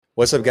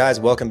What's up, guys?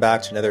 Welcome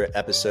back to another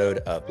episode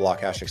of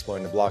Blockhash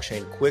Exploring the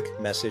Blockchain. Quick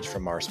message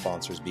from our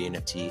sponsors,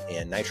 BNFT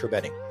and Nitro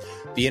Betting.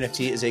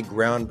 BNFT is a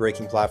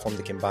groundbreaking platform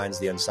that combines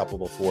the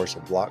unstoppable force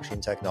of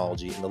blockchain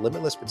technology and the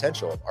limitless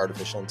potential of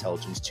artificial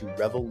intelligence to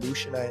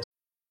revolutionize.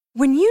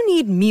 When you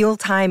need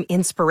mealtime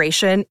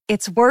inspiration,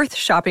 it's worth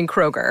shopping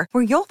Kroger,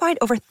 where you'll find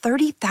over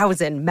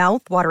 30,000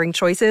 mouth-watering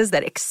choices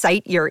that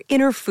excite your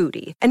inner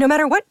foodie. And no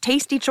matter what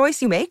tasty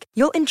choice you make,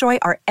 you'll enjoy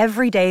our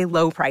everyday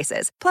low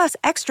prices, plus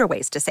extra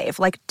ways to save,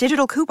 like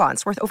digital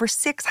coupons worth over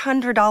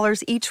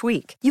 $600 each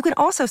week. You can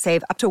also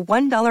save up to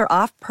 $1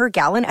 off per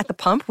gallon at the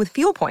pump with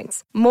fuel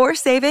points. More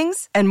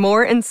savings and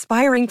more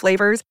inspiring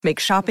flavors make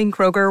shopping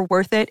Kroger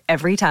worth it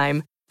every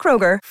time.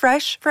 Kroger,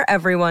 fresh for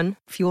everyone.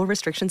 Fuel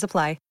restrictions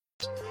apply.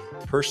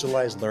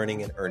 Personalized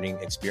learning and earning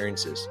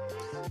experiences.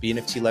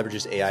 BNFT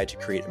leverages AI to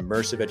create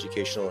immersive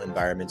educational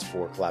environments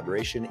for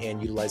collaboration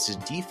and utilizes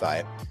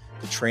DeFi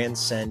to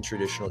transcend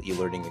traditional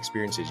e-learning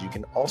experiences. You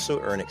can also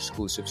earn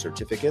exclusive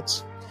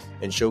certificates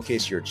and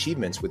showcase your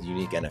achievements with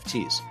unique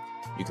NFTs.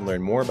 You can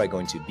learn more by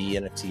going to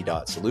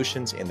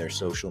bnft.solutions and their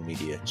social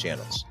media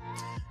channels.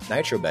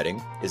 Nitro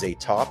Betting is a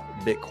top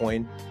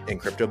Bitcoin and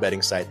crypto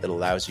betting site that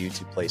allows you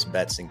to place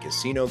bets in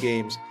casino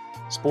games,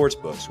 sports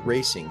books,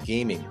 racing,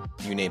 gaming,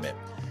 you name it.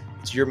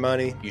 It's your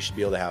money. You should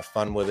be able to have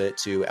fun with it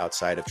too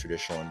outside of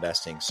traditional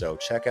investing. So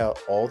check out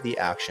all the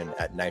action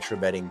at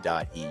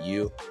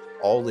nitrobetting.eu.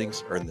 All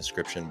links are in the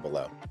description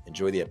below.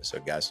 Enjoy the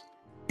episode, guys.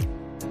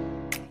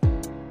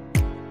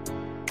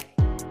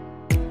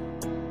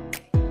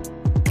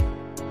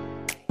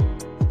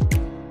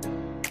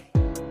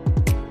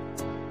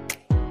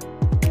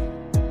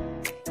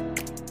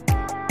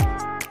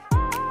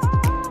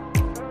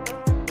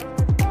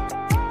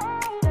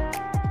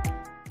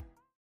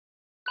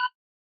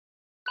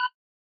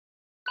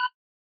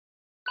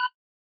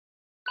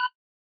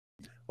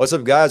 What's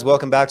up, guys?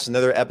 Welcome back to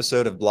another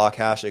episode of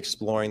Blockhash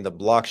Exploring the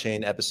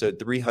Blockchain, episode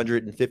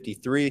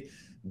 353.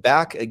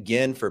 Back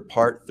again for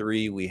part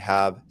 3, we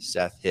have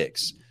Seth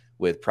Hicks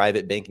with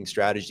Private Banking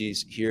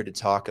Strategies here to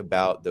talk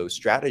about those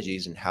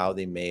strategies and how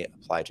they may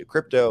apply to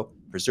crypto,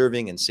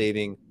 preserving and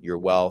saving your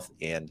wealth,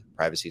 and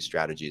privacy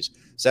strategies.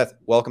 Seth,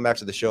 welcome back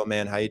to the show,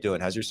 man. How you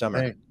doing? How's your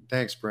summer? Hey,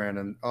 thanks,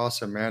 Brandon.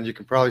 Awesome, man. You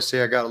can probably see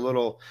I got a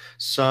little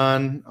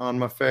sun on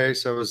my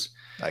face.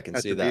 I can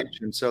at see the that beach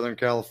in Southern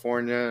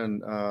California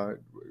and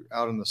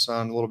out in the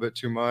sun a little bit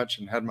too much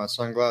and had my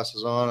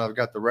sunglasses on. I've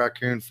got the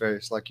raccoon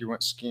face like you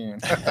went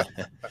skiing.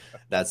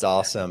 That's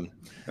awesome.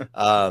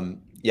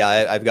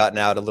 Yeah, I've gotten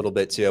out a little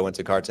bit too. I went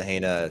to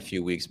Cartagena a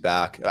few weeks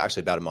back,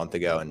 actually about a month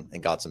ago,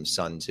 and got some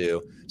sun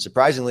too.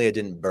 Surprisingly, it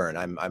didn't burn.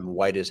 I'm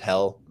white as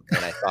hell,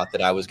 and I thought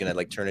that I was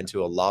gonna turn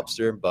into a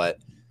lobster, but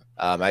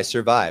I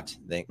survived.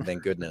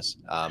 Thank goodness.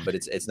 But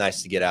it's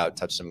nice to get out,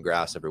 touch some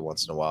grass every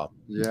once in a while.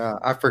 Yeah,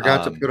 I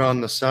forgot to put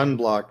on the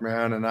sunblock,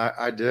 man, and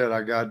I did.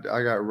 I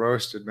got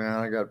roasted, man.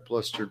 I got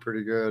blistered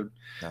pretty good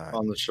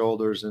on the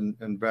shoulders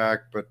and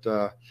back, but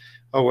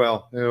oh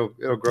well,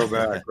 it'll grow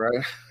back,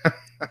 right?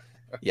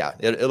 Yeah,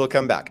 it'll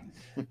come back.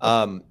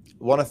 Want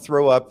to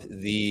throw up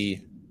the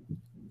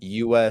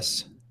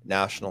U.S.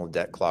 national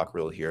debt clock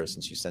reel here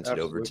since you sent it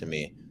over to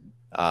me.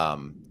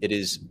 It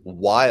is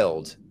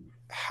wild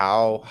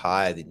how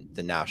high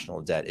the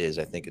national debt is.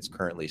 I think it's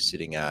currently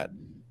sitting at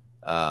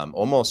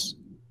almost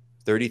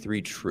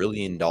 $33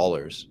 trillion.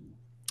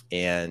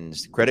 And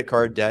credit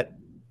card debt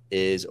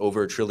is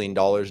over $1 trillion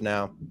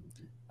now.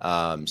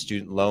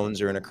 Student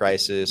loans are in a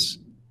crisis.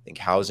 I think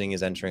housing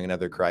is entering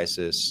another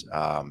crisis.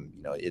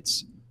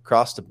 It's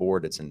across the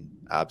board. It's an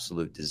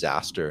absolute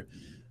disaster.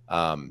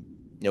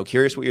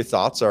 Curious what your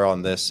thoughts are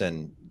on this,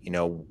 and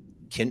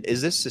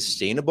is this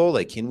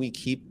sustainable? Can we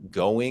keep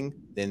going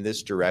in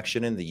this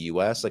direction in the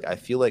U.S.? I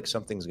feel like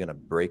something's going to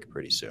break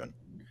pretty soon.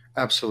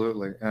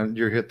 Absolutely, and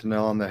you hit the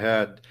nail on the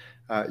head.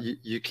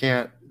 You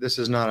can't. This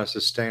is not a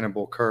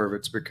sustainable curve.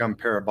 It's become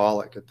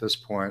parabolic at this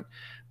point.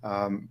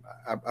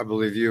 I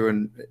believe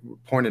you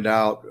pointed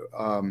out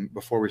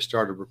before we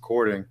started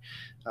recording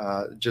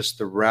just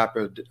the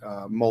rapid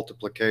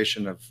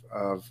multiplication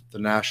of the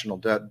national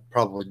debt,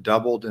 probably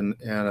doubled in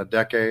a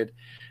decade.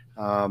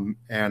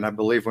 And I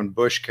believe when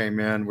Bush came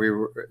in, we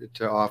were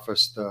to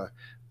office, the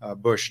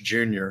Bush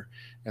Jr.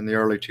 in the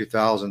early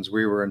 2000s,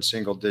 we were in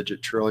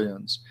single-digit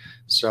trillions.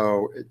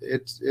 So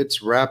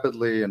it's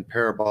rapidly and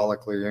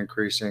parabolically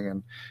increasing,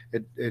 and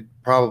it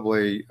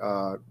probably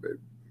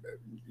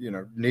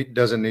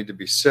doesn't need to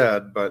be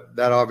said, but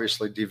that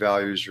obviously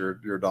devalues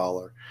your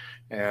dollar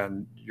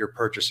and your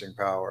purchasing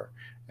power.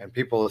 And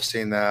people have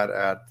seen that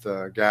at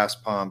the gas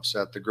pumps,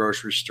 at the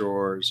grocery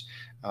stores,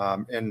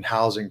 in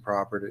housing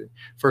property.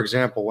 For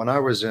example, when I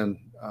was in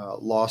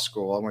law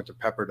school, I went to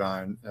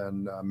Pepperdine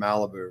in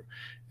Malibu,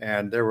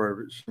 and there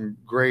were some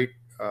great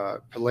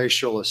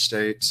palatial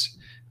estates.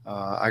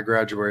 I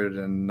graduated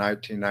in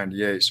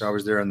 1998, so I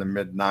was there in the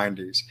mid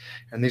 90s.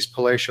 And these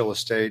palatial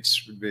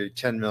estates would be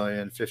 10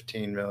 million,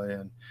 15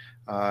 million.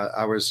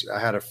 I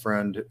had a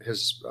friend,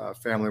 his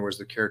family was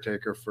the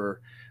caretaker for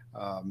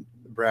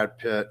Brad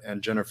Pitt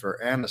and Jennifer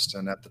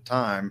Aniston at the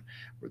time,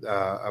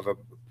 of a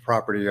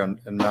property in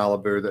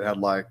Malibu that had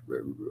like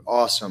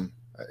awesome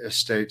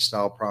estate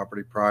style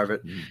property, private.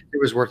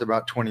 It was worth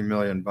about $20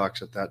 million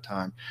at that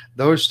time.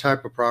 Those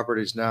type of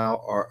properties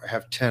now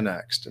have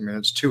 10x. I mean,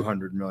 it's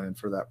 200 million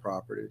for that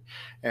property.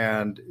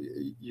 And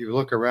you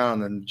look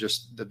around and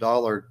just the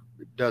dollar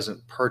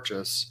doesn't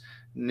purchase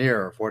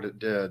near of what it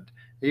did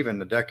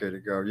even a decade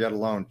ago, yet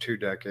alone 2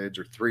 decades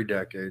or 3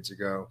 decades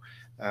ago.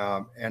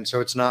 And so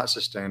it's not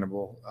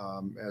sustainable,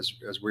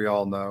 as we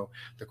all know.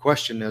 The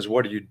question is,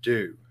 what do you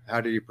do?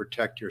 How do you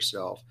protect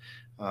yourself?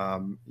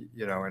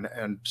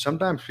 And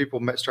sometimes people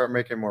start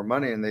making more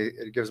money and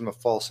it gives them a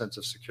false sense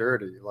of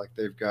security. Like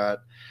they've got,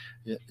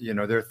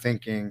 they're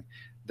thinking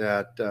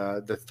that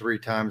the 3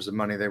 times the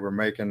money they were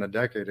making a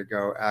decade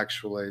ago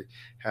actually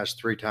has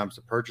 3 times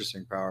the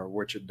purchasing power,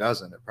 which it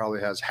doesn't. It probably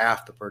has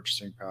half the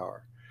purchasing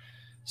power.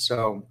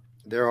 So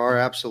there are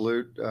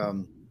absolute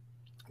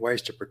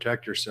ways to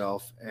protect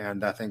yourself.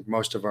 And I think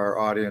most of our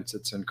audience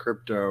that's in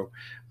crypto,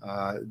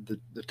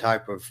 the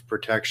type of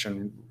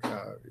protection,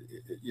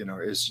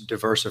 is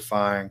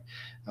diversifying,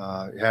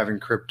 having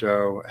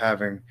crypto,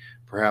 having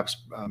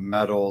perhaps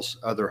metals,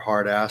 other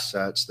hard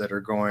assets that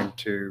are going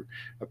to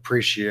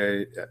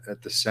appreciate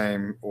at the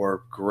same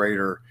or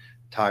greater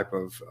type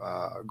of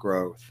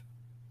growth.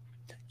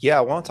 Yeah,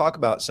 I want to talk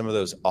about some of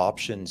those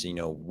options,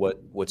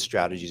 what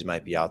strategies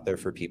might be out there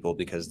for people,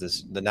 because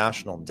the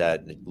national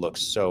debt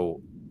looks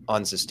so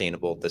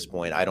unsustainable at this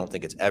point. I don't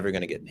think it's ever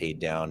going to get paid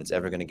down. It's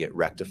ever going to get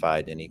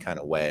rectified in any kind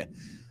of way.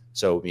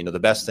 So, the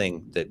best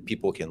thing that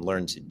people can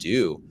learn to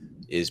do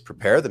is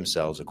prepare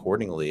themselves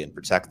accordingly and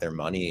protect their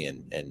money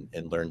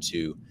and learn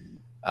to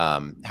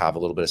have a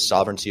little bit of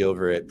sovereignty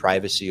over it,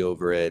 privacy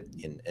over it,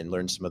 and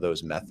learn some of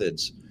those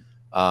methods.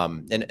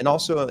 And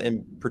also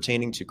in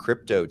pertaining to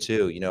crypto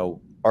too,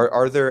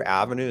 are there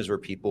avenues where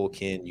people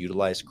can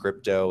utilize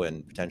crypto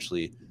and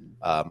potentially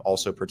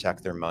also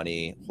protect their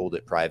money, hold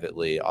it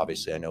privately?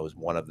 Obviously, I know is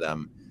one of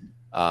them.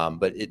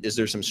 But is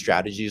there some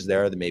strategies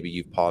there that maybe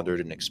you've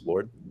pondered and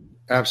explored?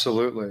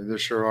 Absolutely, there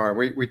sure are.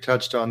 We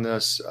touched on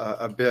this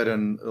a bit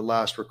in the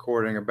last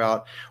recording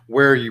about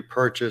where you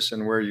purchase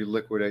and where you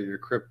liquidate your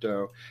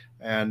crypto.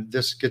 And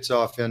this gets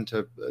off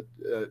into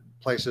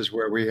places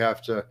where we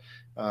have to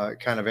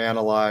kind of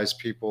analyze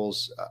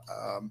people's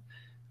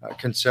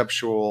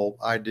conceptual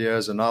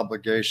ideas and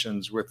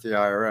obligations with the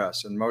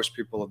IRS. And most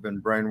people have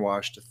been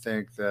brainwashed to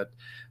think that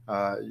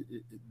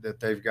that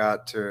they've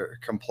got to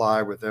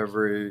comply with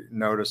every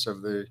notice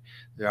of the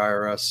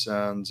IRS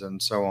sends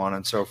and so on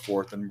and so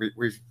forth. And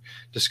we've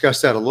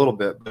discussed that a little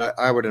bit, but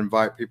I would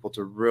invite people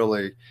to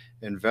really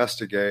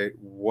investigate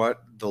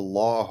what the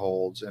law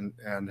holds. And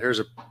here's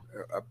a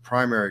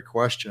primary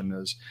question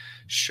is,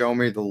 show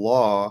me the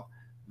law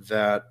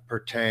that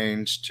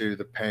pertains to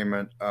the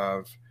payment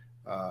of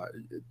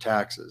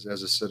taxes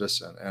as a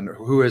citizen. And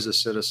who is a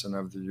citizen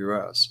of the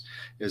U.S.?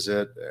 Is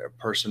it a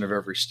person of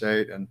every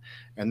state?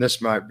 And this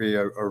might be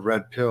a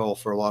red pill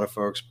for a lot of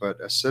folks,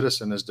 but a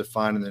citizen is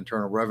defined in the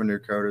Internal Revenue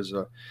Code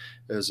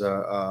as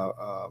a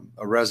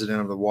resident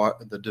of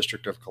the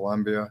District of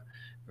Columbia,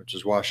 which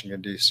is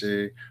Washington,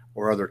 D.C.,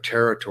 or other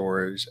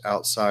territories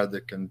outside the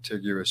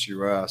contiguous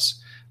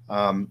U.S.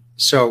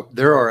 So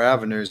there are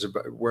avenues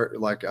where,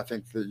 like, I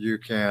think that you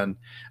can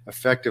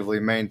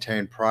effectively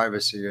maintain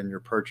privacy in your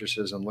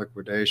purchases and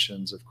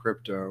liquidations of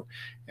crypto,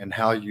 and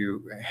how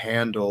you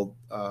handle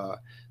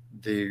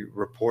the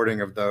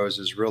reporting of those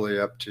is really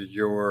up to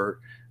your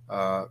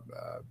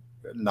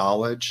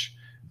knowledge,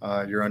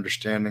 your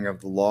understanding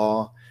of the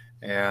law.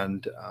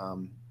 And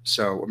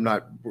so we're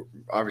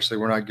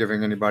not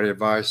giving anybody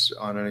advice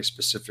on any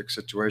specific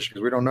situation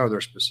because we don't know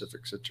their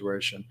specific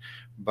situation,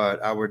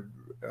 but I would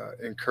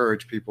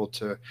encourage people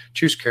to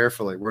choose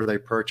carefully where they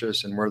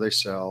purchase and where they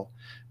sell.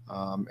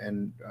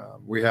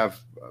 We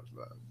have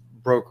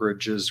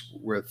brokerages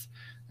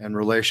and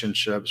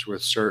relationships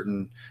with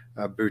certain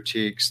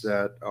boutiques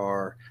that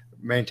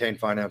maintain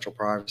financial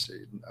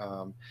privacy.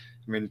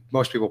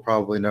 Most people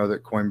probably know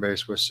that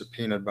Coinbase was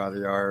subpoenaed by the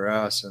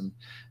IRS, and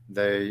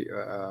they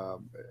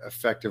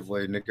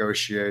effectively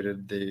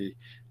negotiated the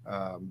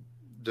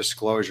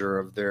disclosure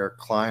of their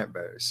client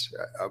base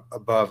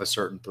above a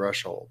certain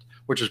threshold,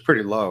 which is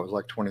pretty low. It was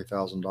like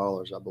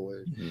 $20,000, I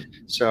believe.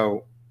 Mm-hmm.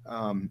 So,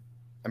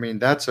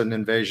 that's an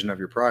invasion of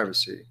your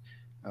privacy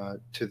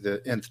to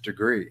the nth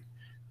degree.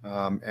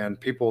 And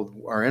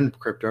people are in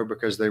crypto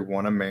because they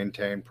want to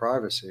maintain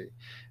privacy.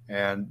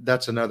 And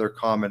that's another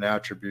common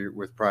attribute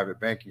with private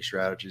banking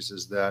strategies,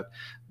 is that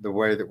the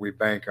way that we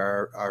bank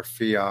our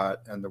fiat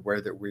and the way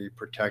that we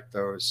protect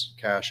those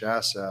cash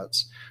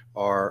assets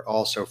are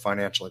also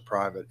financially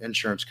private.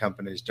 Insurance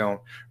companies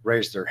don't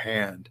raise their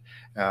hand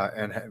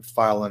and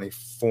file any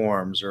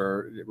forms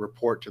or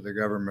report to the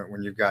government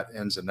when you've got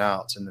ins and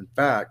outs. And in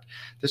fact,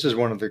 this is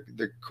one of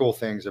the cool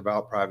things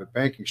about private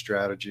banking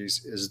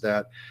strategies, is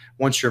that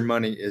once your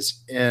money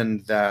is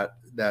in that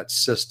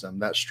system,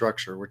 that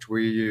structure, which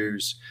we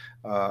use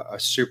a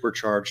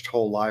supercharged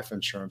whole life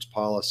insurance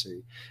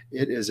policy,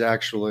 it is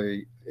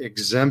actually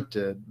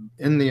exempted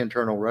in the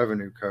Internal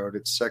Revenue Code.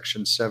 It's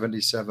section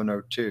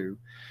 7702.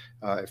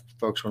 if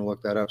folks want to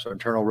look that up. So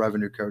Internal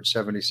Revenue Code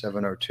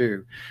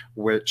 7702,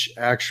 which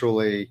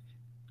actually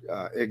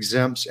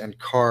exempts and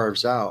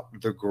carves out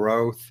the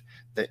growth,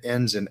 the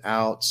ins and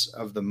outs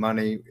of the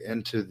money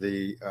into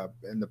the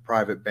in the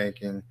private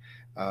banking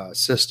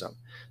system.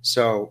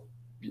 So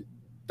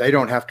they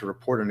don't have to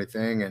report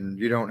anything, and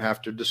you don't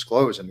have to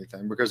disclose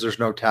anything because there's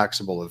no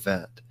taxable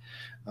event.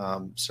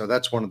 So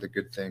that's one of the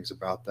good things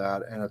about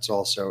that, and it's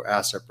also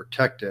asset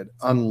protected,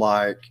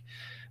 unlike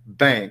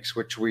banks,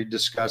 which we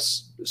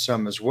discuss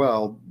some as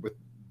well, with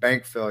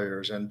bank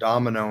failures and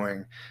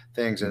dominoing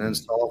things and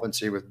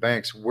insolvency with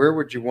banks. Where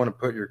would you want to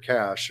put your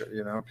cash?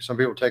 You know, some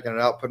people taking it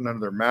out, putting it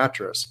under their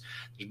mattress.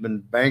 There's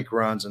been bank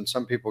runs, and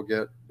some people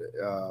get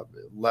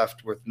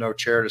left with no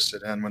chair to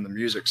sit in when the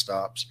music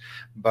stops.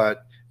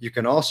 But you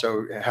can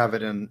also have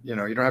it in, you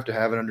know, you don't have to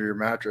have it under your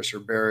mattress or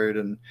buried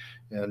in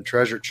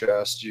treasure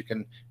chest. You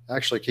can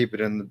actually keep it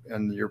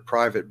in your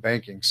private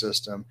banking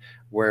system,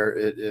 where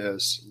it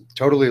is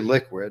totally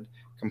liquid,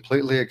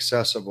 completely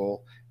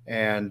accessible,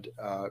 and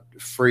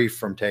free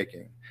from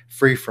taking,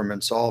 free from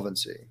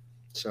insolvency.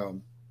 So,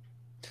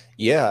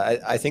 yeah,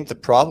 I think the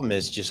problem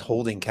is just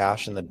holding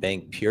cash in the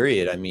bank,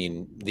 period. I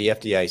mean, the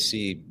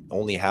FDIC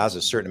only has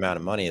a certain amount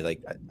of money,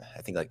 like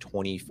I think like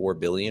 24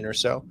 billion or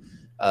so,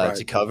 right.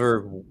 to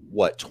cover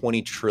what,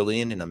 20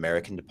 trillion in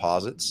American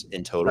deposits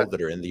in total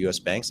that are in the US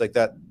banks. Like,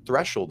 that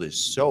threshold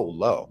is so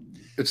low.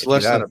 It's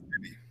less than a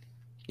penny.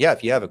 Yeah,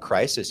 if you have a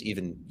crisis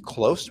even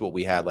close to what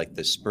we had like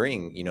this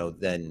spring, you know,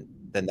 then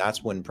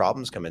that's when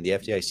problems come in. The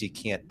FDIC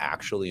can't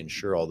actually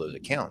insure all those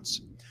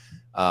accounts.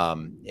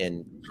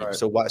 And right.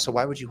 so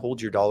why would you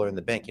hold your dollar in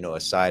the bank? You know,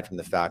 aside from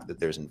the fact that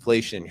there's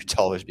inflation, your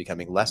dollar is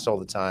becoming less all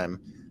the time.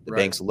 The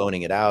bank's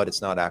loaning it out.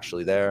 It's not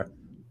actually there.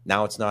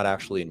 Now it's not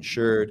actually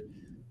insured.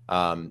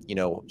 You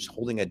know, just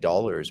holding a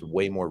dollar is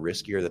way more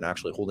riskier than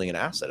actually holding an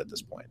asset at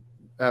this point.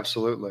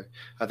 Absolutely.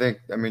 I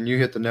mean, you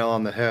hit the nail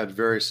on the head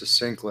very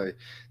succinctly.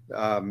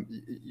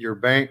 Your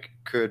bank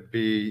could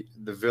be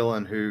the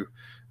villain who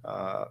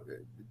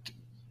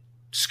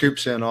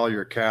scoops in all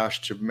your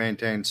cash to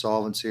maintain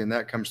solvency, and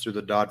that comes through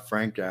the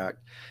Dodd-Frank Act,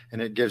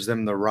 and it gives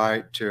them the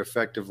right to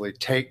effectively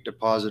take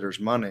depositors'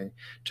 money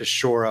to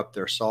shore up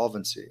their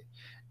solvency.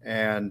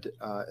 And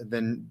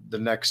then the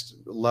next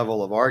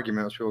level of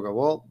arguments, people go,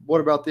 well, what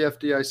about the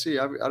FDIC?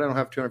 I don't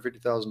have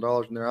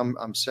 $250,000 in there.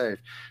 I'm safe.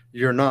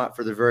 You're not,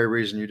 for the very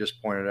reason you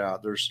just pointed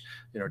out. There's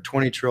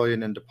 20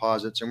 trillion in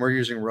deposits, and we're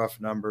using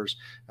rough numbers.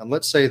 And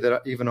let's say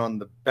that even on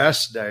the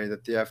best day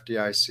that the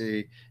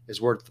FDIC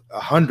is worth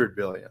 100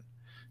 billion.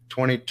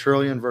 20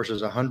 trillion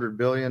versus 100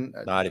 billion.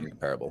 Not even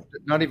comparable.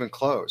 Not even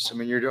close. I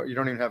mean, you don't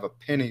even have a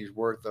penny's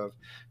worth of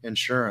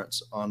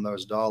insurance on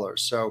those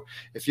dollars. So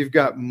if you've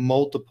got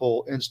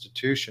multiple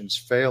institutions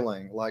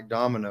failing like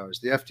dominoes,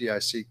 the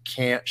FDIC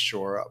can't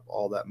shore up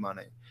all that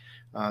money.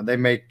 They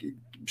may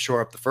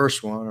shore up the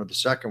first one or the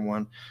second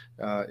one.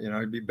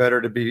 It'd be better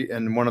to be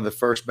in one of the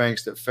first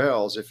banks that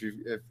fails if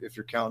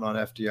you're counting on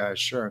FDIC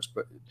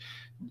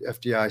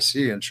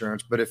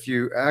insurance. But if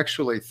you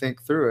actually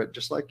think through it,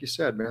 just like you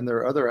said, man, there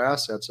are other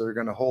assets that are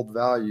going to hold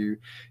value,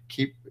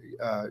 keep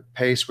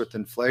pace with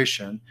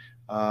inflation.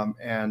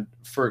 And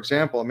for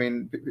example, I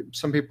mean,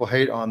 some people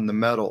hate on the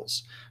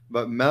metals,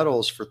 but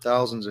metals for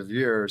thousands of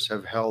years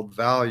have held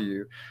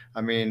value.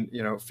 I mean,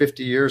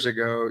 50 years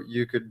ago,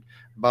 you could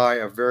buy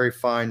a very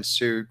fine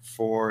suit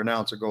for an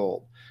ounce of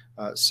gold.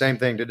 Same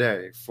thing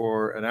today.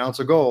 For an ounce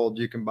of gold,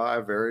 you can buy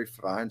a very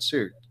fine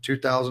suit,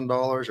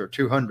 $2,000 or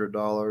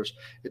 $200.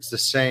 It's the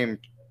same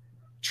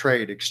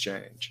trade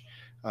exchange.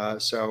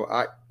 So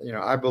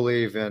I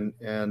believe in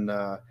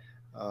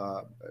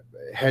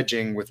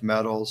hedging with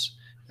metals,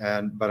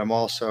 but I'm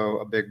also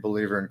a big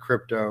believer in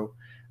crypto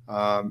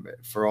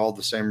for all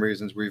the same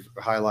reasons we've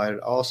highlighted.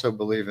 I also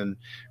believe in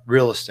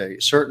real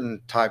estate,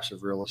 certain types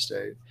of real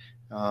estate,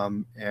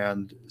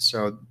 and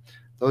so.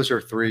 Those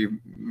are three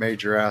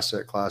major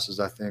asset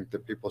classes I think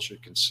that people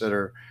should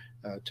consider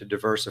to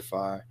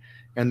diversify.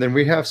 And then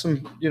we have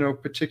some,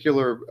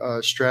 particular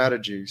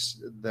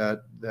strategies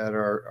that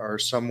are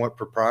somewhat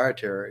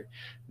proprietary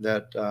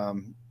that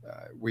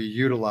we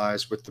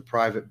utilize with the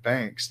private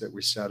banks that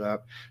we set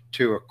up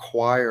to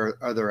acquire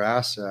other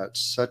assets,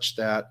 such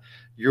that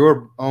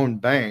your own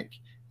bank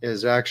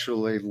is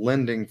actually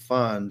lending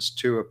funds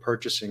to a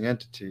purchasing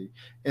entity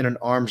in an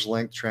arm's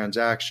length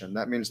transaction.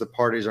 That means the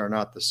parties are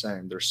not the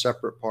same. They're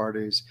separate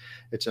parties.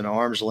 It's an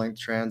arm's length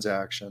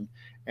transaction.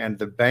 And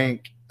the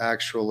bank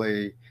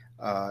actually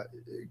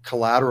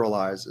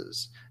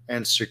collateralizes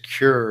and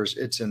secures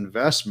its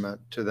investment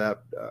to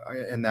that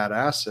in that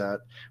asset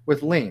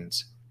with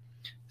liens,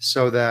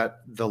 so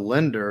that the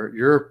lender,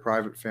 your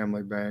private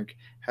family bank,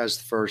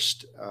 has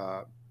first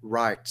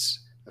rights,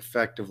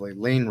 effectively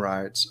lien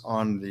rights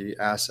on the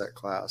asset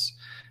class.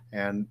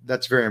 And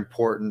that's very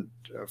important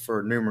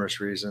for numerous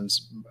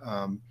reasons.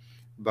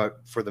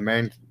 But for the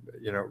main,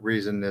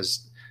 reason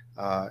is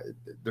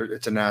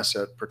it's an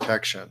asset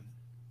protection.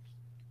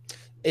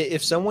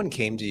 If someone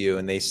came to you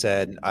and they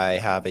said, I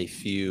have a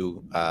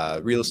few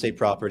real estate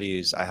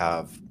properties, I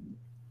have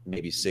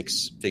maybe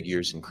 6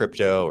 figures in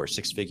crypto or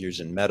 6 figures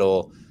in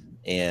metal,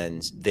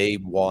 and they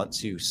want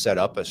to set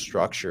up a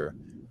structure,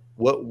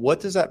 what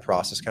does that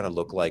process kind of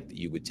look like that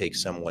you would take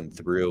someone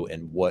through,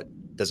 and what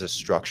does a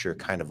structure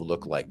kind of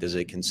look like? Does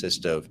it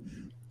consist of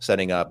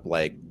setting up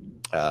like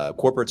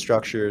corporate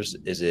structures?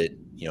 Is it,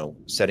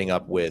 setting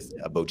up with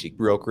a boutique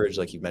brokerage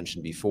like you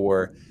mentioned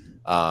before,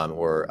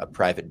 or a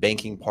private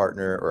banking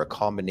partner, or a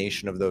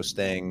combination of those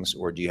things?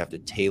 Or do you have to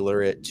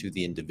tailor it to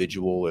the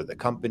individual or the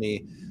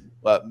company?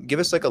 Give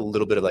us like a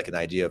little bit of like an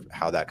idea of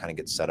how that kind of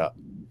gets set up.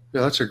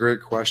 Yeah, that's a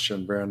great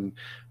question, Brandon.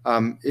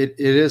 It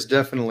is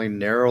definitely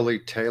narrowly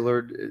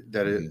tailored,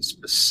 that it's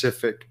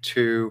specific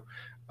to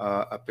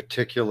a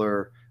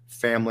particular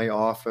family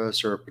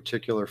office or a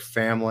particular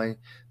family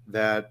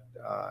that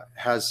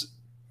has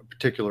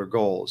particular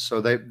goals. So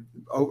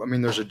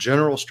there's a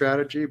general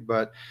strategy,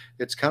 but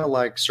it's kind of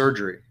like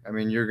surgery. I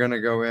mean, you're going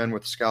to go in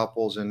with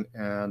scalpels and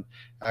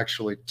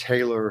actually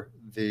tailor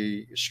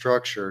the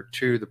structure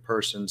to the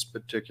person's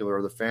particular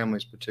or the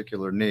family's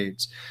particular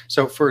needs.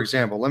 So, for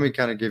example, let me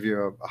kind of give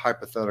you a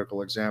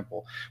hypothetical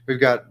example. We've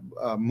got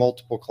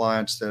multiple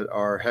clients that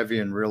are heavy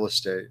in real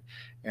estate,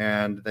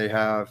 and they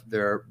have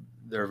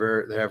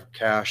they have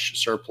cash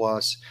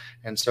surplus,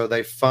 and so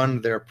they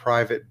fund their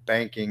private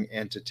banking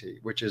entity,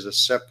 which is a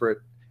separate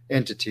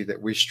entity that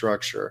we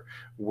structure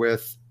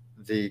with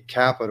the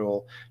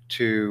capital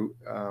to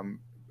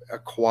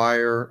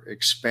acquire,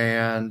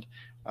 expand,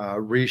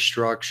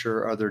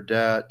 restructure other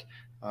debt,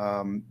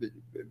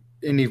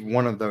 any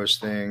one of those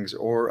things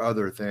or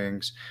other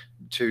things,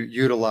 to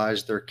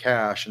utilize their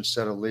cash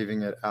instead of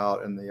leaving it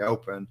out in the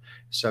open,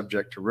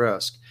 subject to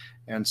risk.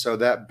 And so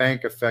that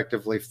bank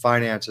effectively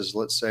finances,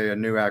 let's say, a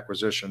new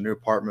acquisition, a new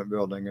apartment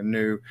building, a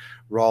new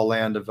raw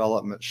land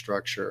development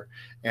structure.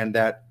 And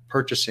that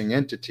purchasing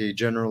entity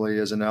generally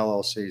is an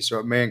LLC. So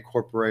it may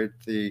incorporate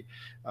the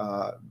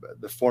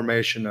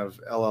formation of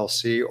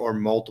LLC or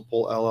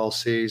multiple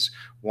LLCs,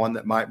 one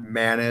that might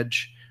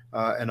manage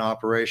an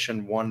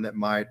operation, one that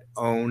might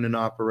own an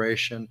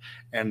operation,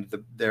 and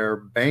their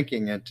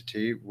banking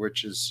entity,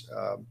 which is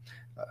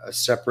a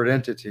separate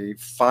entity,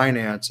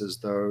 finances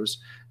those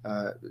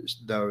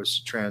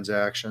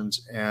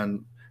transactions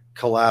and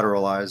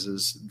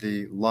collateralizes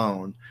the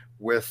loan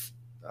with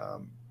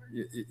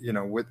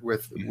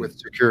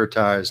with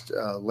securitized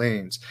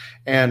liens.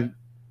 And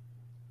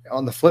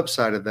on the flip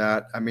side of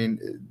that, I mean,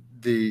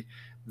 the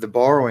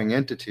borrowing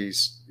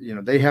entities,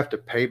 they have to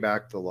pay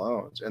back the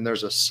loans, and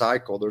there's a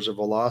cycle, there's a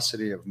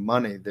velocity of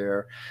money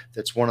there.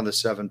 That's one of the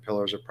 7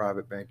 pillars of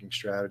private banking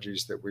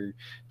strategies that we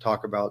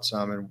talk about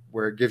some, and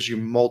where it gives you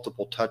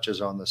multiple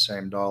touches on the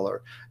same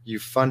dollar. You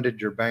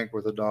funded your bank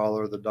with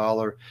 $1. The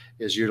dollar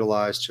is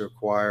utilized to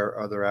acquire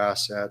other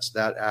assets.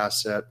 That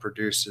asset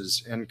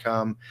produces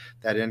income.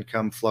 That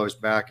income flows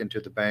back into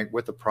the bank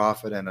with a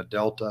profit and a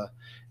delta.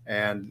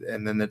 And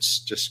then it's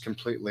just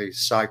completely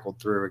cycled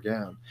through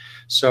again.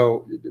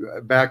 So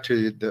back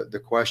to the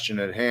question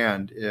at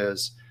hand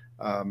is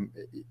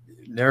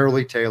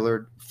narrowly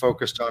tailored,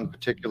 focused on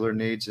particular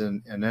needs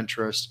and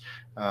interests,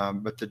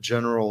 but the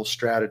general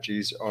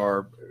strategies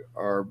are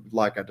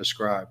like I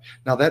described.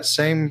 Now, that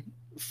same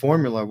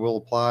formula will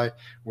apply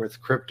with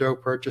crypto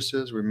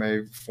purchases. We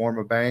may form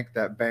a bank.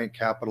 That bank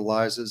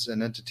capitalizes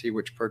an entity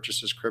which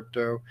purchases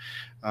crypto,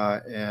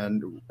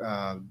 and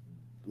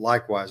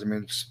likewise, I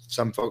mean,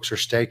 some folks are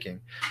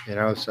staking,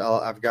 so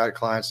I've got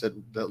clients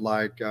that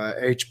like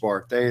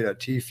HBAR, Theta,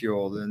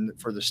 T-Fuel, and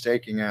for the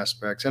staking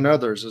aspects, and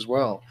others as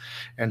well.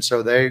 And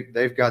so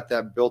they've got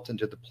that built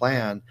into the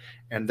plan,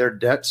 and their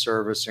debt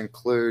service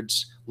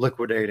includes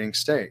liquidating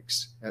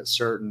stakes at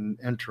certain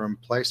interim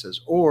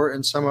places, or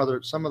in some other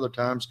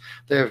times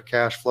they have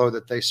cash flow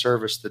that they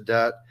service the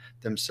debt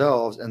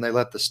themselves, and they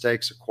let the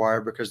stakes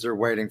acquire because they're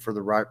waiting for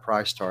the right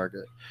price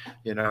target,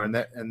 and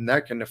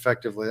that can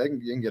effectively,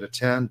 you can get a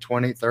 10,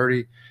 20,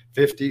 30,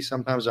 50,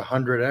 sometimes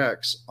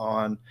 100x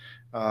on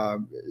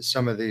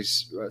some of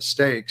these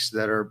stakes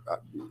that are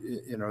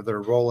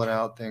rolling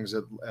out things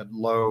at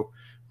low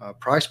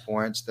price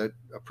points that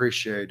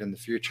appreciate in the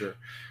future,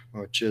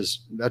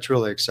 that's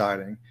really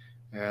exciting.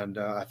 And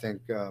I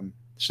think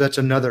so that's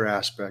another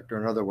aspect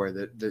or another way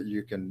that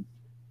you can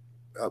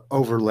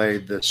overlay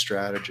this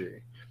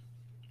strategy.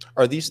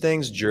 Are these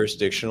things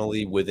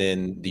jurisdictionally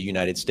within the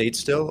United States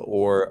still,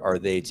 or are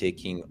they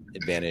taking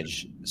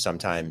advantage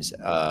sometimes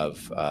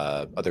of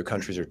other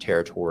countries or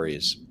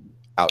territories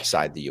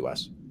outside the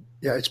U.S.?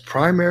 Yeah, it's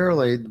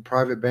primarily the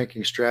private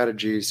banking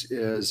strategies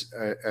is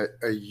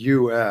a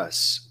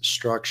U.S.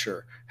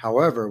 structure.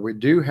 However, we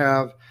do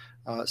have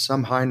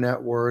some high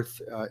net worth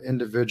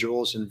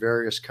individuals in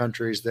various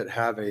countries that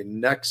have a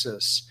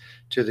nexus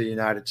to the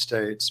United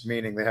States,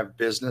 meaning they have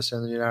business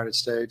in the United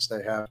States,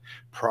 they have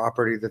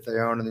property that they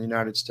own in the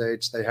United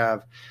States, they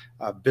have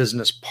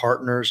business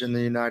partners in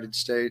the United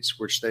States,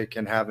 which they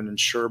can have an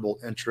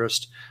insurable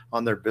interest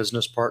on their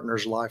business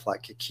partner's life,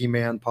 like a key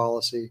man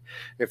policy.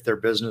 If their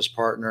business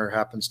partner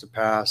happens to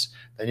pass,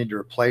 they need to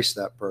replace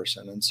that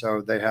person. And so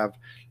they have,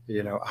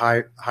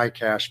 high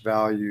cash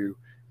value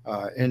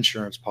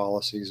insurance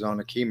policies on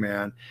a key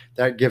man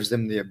that gives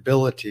them the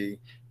ability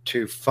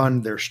to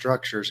fund their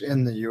structures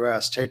in the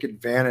U.S., take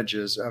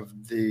advantages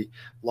of the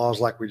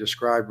laws like we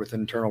described with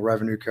Internal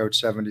Revenue Code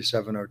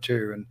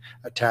 7702 and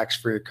a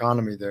tax-free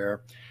economy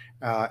there,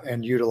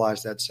 and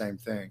utilize that same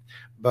thing.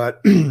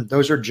 But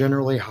those are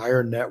generally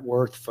higher net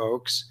worth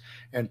folks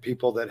and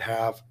people that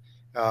have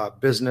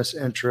business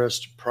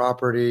interest,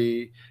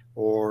 property,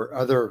 or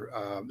other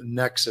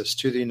nexus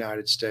to the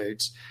United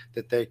States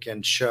that they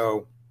can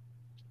show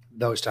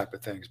those type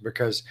of things,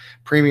 because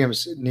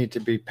premiums need to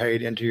be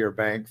paid into your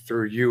bank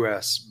through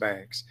U.S.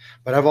 banks.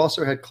 But I've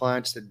also had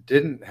clients that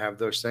didn't have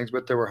those things,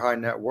 but they were high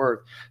net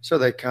worth. So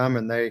they come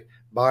and they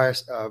buy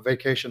a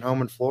vacation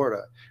home in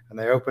Florida, and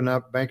they open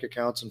up bank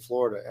accounts in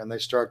Florida, and they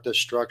start this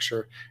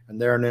structure, and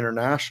they're an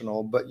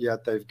international, but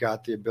yet they've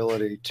got the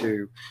ability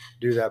to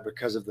do that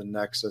because of the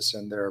nexus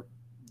and their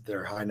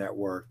high net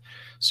worth.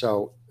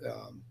 So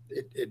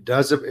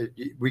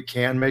we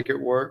can make it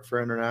work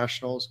for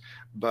internationals,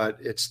 but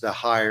it's the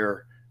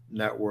higher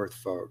net worth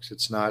folks.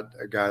 It's not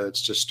a guy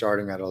that's just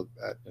starting at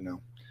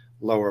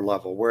lower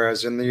level.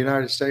 Whereas in the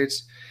United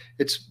States,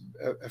 it's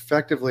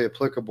effectively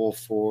applicable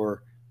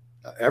for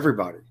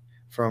everybody.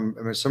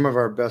 Some of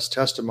our best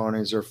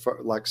testimonies are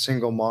like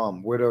single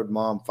mom, widowed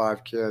mom,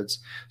 5 kids,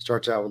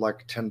 starts out with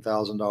like a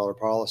 $10,000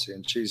 policy,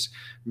 and she's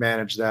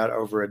managed that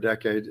over a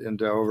decade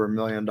into over $1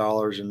 million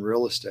in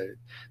real estate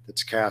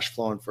that's cash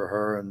flowing for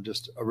her, and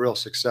just a real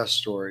success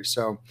story.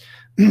 So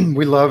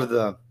we love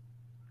the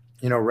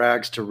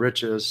rags to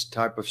riches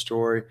type of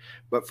story,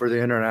 but for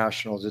the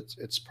internationals,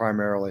 it's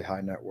primarily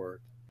high net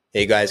worth.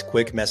 Hey guys,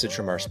 quick message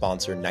from our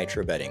sponsor,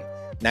 Nitro Betting.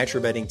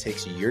 Nitro Betting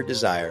takes your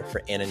desire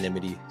for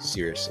anonymity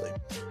seriously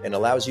and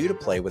allows you to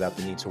play without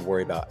the need to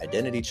worry about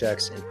identity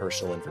checks and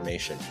personal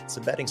information. It's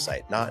a betting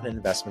site, not an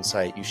investment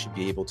site. You should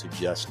be able to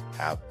just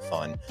have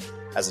fun.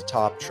 As a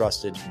top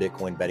trusted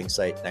Bitcoin betting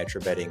site,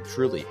 Nitro Betting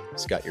truly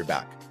has got your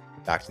back.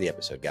 Back to the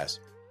episode, guys.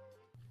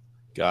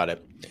 Got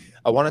it.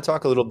 I want to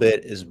talk a little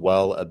bit as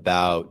well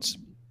about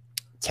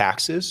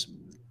taxes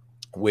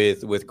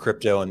with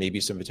crypto and maybe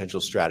some potential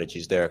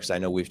strategies there, because I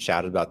know we've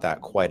chatted about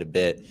that quite a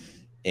bit.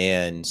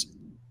 And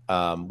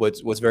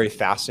what's very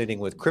fascinating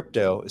with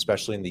crypto,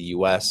 especially in the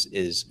US,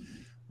 is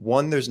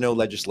one, there's no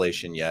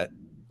legislation yet.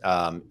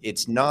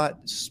 It's not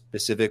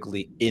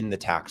specifically in the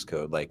tax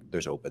code. Like,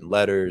 there's open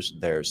letters,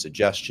 there's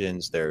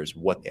suggestions, there's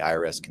what the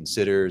IRS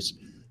considers,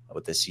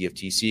 what the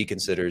CFTC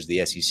considers,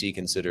 the SEC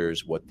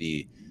considers, what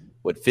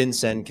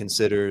FinCEN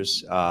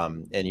considers,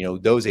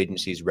 and those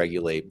agencies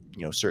regulate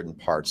certain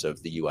parts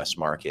of the U.S.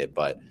 market.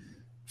 But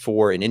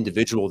for an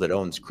individual that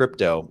owns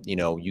crypto,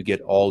 you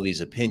get all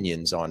these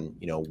opinions on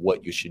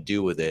what you should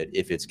do with it,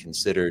 if it's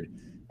considered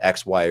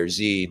X, Y, or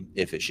Z,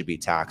 if it should be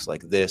taxed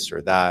like this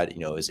or that.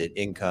 Is it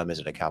income? Is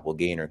it a capital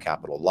gain or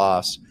capital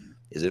loss?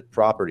 Is it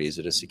property? Is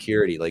it a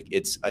security? Like,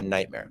 it's a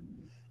nightmare.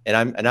 And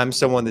I'm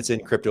someone that's in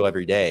crypto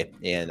every day,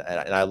 and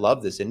I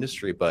love this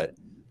industry, but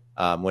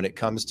when it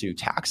comes to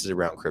taxes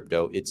around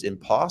crypto, it's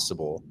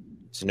impossible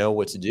to know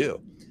what to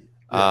do.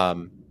 Yeah.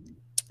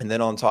 And then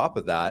on top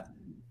of that,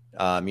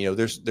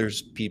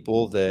 there's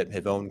people that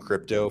have owned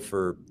crypto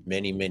for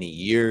many, many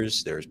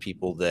years. There's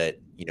people that,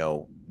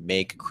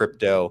 make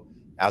crypto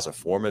as a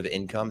form of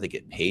income. They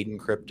get paid in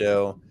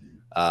crypto.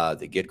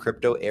 They get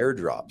crypto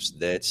airdrops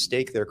that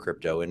stake their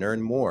crypto and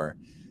earn more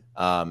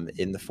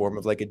in the form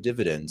of like a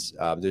dividend.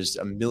 There's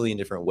a million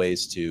different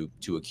ways to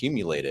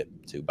accumulate it,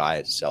 to buy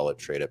it, sell it,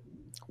 trade it,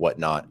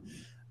 whatnot.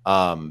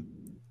 And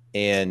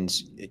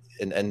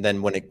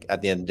then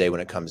at the end of the day, when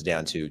it comes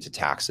down to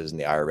taxes and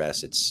the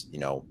IRS,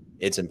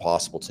 it's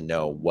impossible to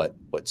know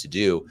what to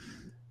do.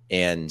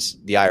 And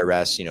the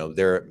IRS,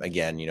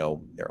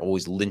 they're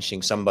always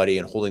lynching somebody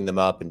and holding them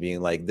up and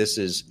being like, this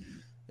is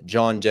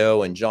John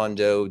Doe, and John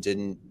Doe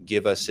didn't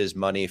give us his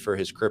money for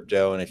his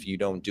crypto, and if you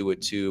don't do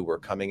it too, we're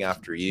coming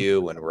after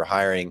you, and we're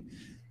hiring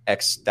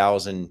X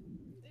thousand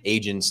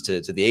agents to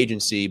the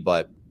agency.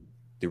 But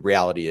the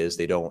reality is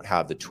they don't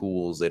have the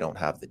tools, they don't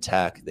have the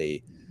tech,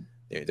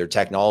 their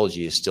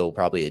technology is still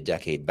probably a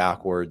decade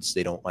backwards.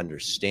 They don't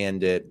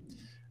understand it.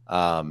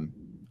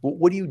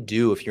 What do you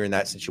do if you're in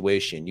that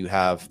situation? You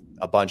have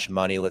a bunch of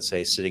money, let's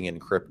say, sitting in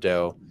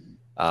crypto,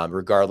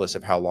 regardless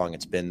of how long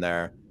it's been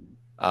there.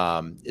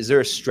 Is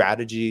there a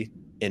strategy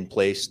in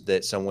place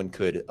that someone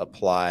could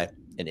apply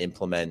and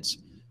implement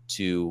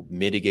to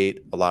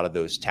mitigate a lot of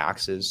those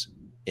taxes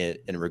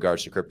in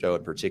regards to crypto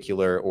in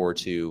particular, or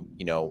to,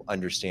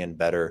 understand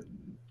better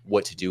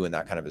what to do in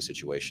that kind of a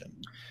situation?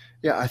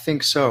 Yeah, I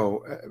think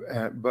so.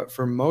 But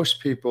for most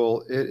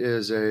people, it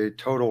is a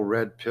total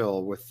red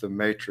pill with the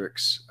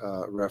Matrix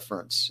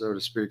reference, so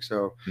to speak.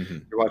 So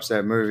You watch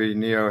that movie,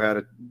 Neo had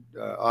an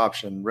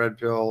option, red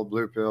pill,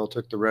 blue pill,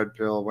 took the red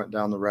pill, went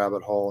down the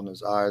rabbit hole, and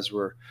his eyes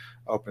were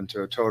open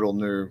to a total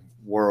new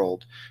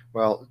world.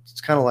 Well,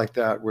 it's kind of like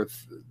that with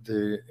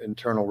the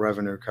Internal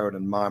Revenue Code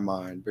in my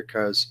mind,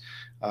 because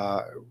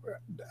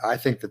I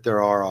think that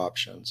there are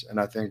options, and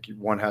I think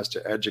one has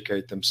to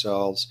educate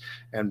themselves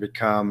and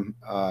become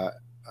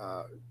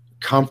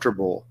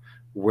comfortable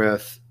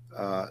with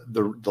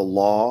the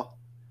law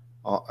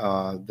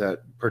that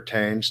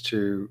pertains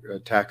to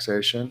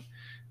taxation,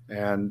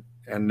 and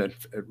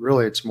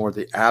really it's more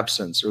the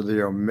absence or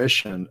the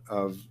omission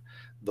of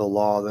the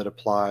law that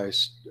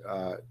applies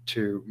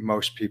to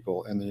most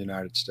people in the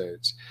United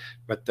States.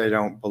 But they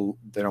don't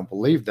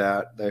believe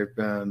that. They've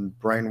been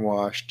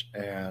brainwashed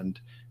and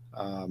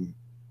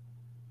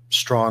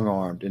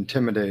strong-armed,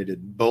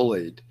 intimidated,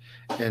 bullied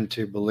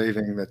into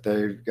believing that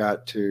they've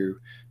got to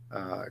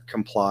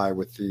comply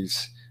with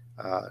these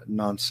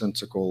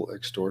nonsensical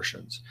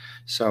extortions.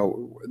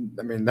 So,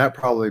 I mean, that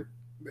probably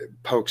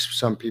pokes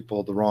some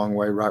people the wrong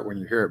way right when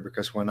you hear it,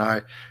 because when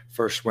I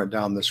first went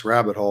down this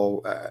rabbit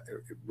hole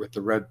with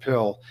the red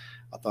pill,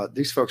 I thought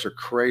these folks are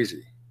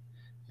crazy.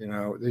 You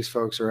know, these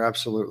folks are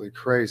absolutely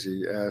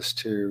crazy as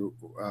to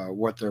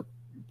what they're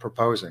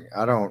proposing.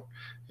 I don't,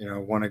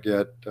 want to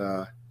get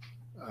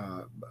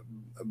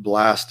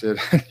blasted.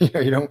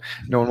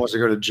 No one wants to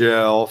go to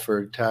jail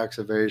for tax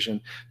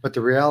evasion. But the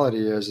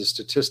reality is, the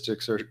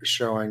statistics are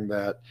showing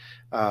that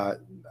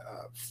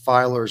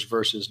filers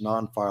versus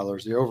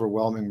non-filers, the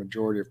overwhelming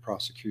majority of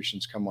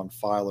prosecutions come on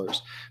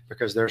filers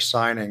because they're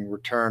signing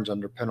returns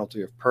under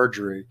penalty of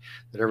perjury,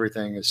 that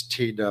everything is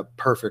teed up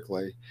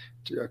perfectly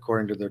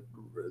according to the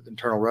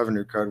Internal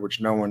Revenue Code, which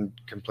no one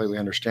completely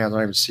understands,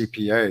 not even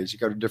CPAs. You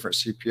go to different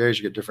CPAs,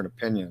 you get different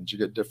opinions, you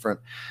get different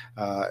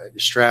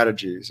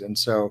strategies. And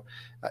so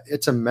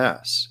it's a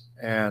mess.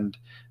 And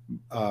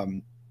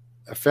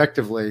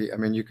effectively, I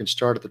mean, you can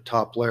start at the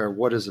top layer.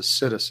 What is a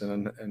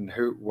citizen, and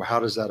how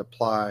does that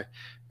apply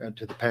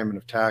to the payment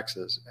of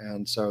taxes?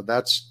 And so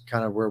that's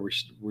kind of where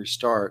we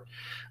start.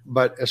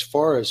 But as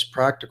far as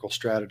practical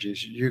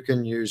strategies, you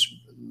can use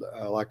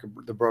like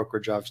the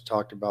brokerage I've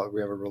talked about,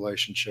 we have a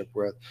relationship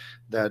with,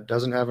 that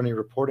doesn't have any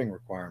reporting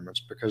requirements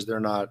because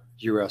they're not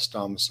U.S.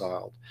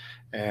 domiciled.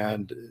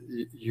 And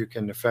you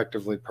can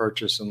effectively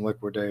purchase and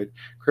liquidate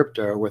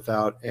crypto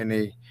without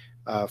any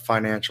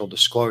financial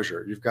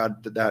disclosure. You've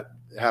got that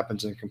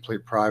happens in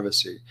complete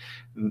privacy.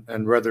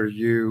 And whether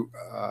you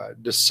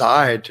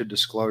decide to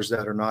disclose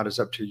that or not is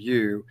up to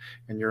you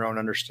and your own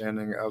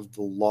understanding of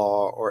the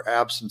law or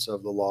absence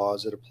of the law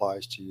as it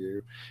applies to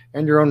you,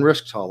 and your own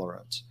risk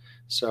tolerance.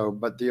 So,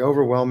 but the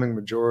overwhelming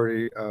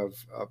majority of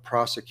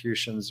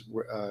prosecutions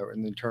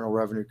in the Internal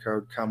Revenue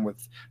Code come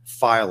with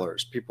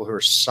filers, people who are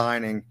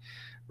signing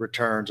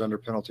returns under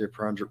penalty of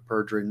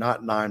perjury,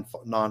 not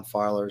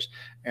non-filers,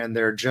 and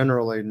they're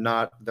generally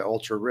not the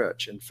ultra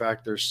rich. In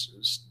fact,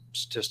 there's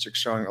statistics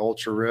showing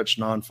ultra rich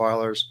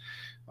non-filers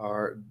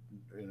are,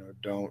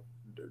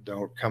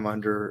 don't come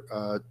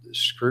under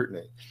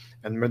scrutiny.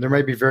 And there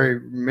may be very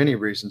many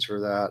reasons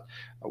for that,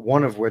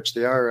 one of which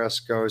the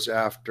IRS goes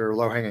after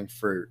low-hanging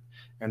fruit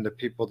and the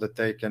people that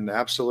they can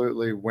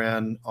absolutely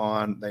win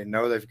on. They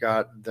know they've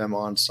got them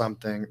on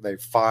something. They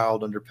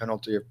filed under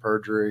penalty of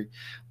perjury,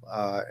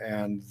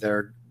 and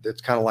it's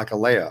kind of like a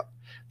layup.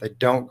 They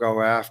don't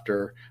go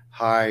after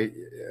high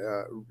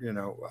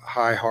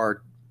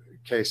hard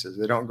cases.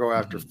 They don't go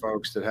after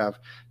folks that have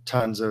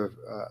tons of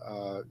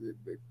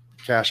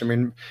cash. I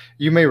mean,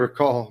 you may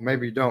recall,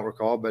 maybe you don't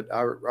recall, but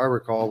I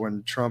recall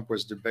when Trump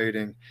was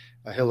debating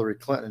Hillary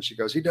Clinton, she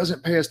goes, he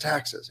doesn't pay his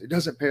taxes. He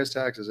doesn't pay his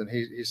taxes. And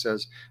he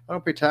says, I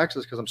don't pay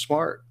taxes because I'm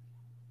smart.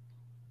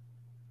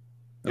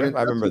 Yeah,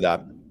 I remember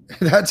that.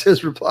 That's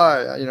his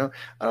reply. I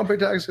don't pay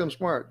taxes because I'm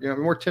smart.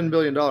 I'm worth $10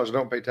 billion. I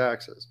don't pay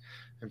taxes.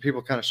 And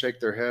people kind of shake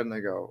their head and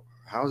they go,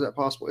 how is that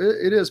possible?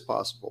 It is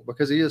possible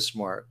because he is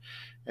smart.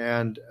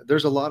 And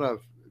there's a lot of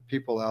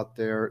people out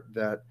there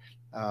that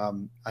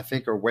I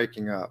think are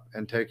waking up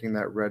and taking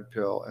that red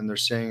pill, and they're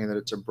seeing that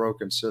it's a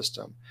broken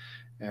system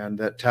and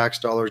that tax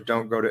dollars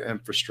don't go to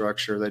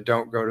infrastructure. They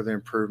don't go to the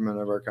improvement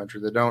of our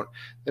country. They don't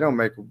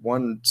make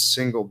one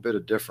single bit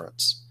of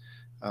difference.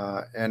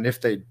 And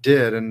if they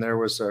did, and there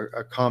was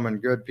a common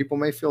good, people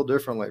may feel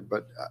differently,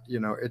 but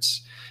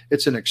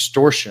it's an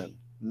extortion,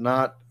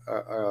 not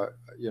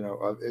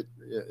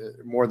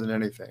more than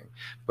anything.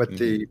 But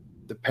the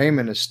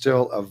payment is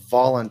still a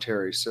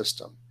voluntary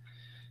system.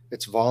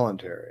 It's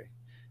voluntary.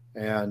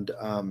 And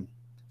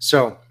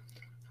so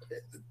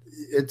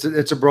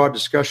it's a broad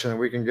discussion, and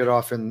we can get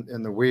off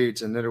in the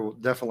weeds, and it will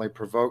definitely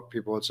provoke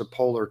people. It's a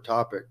polar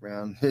topic,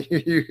 man.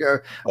 You go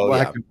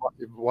black and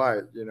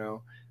white,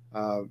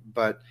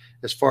 but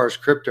as far as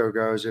crypto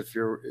goes, if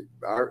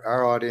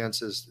our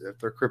audience is, if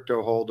they're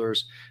crypto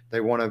holders, they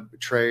want to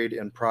trade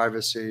in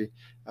privacy,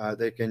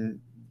 they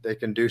can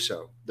do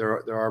so. There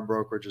are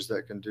brokerages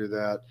that can do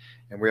that,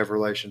 and we have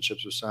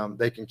relationships with some.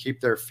 They can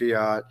keep their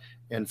fiat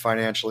in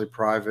financially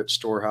private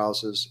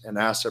storehouses, in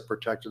asset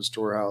protected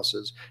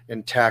storehouses,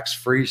 in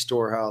tax-free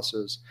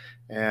storehouses,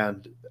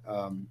 and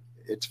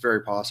it's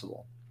very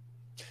possible.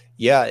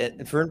 Yeah,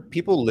 and for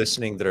people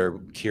listening that are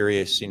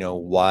curious,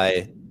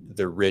 why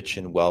the rich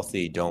and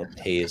wealthy don't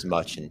pay as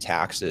much in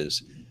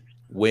taxes,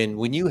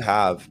 when you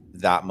have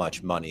that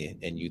much money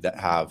and you that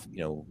have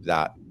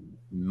that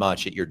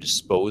much at your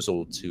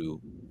disposal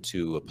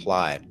to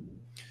apply,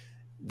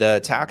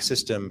 the tax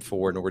system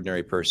for an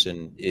ordinary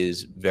person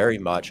is very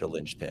much a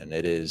linchpin.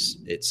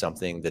 It's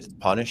something that's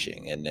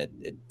punishing, and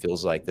it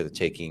feels like they're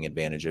taking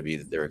advantage of you,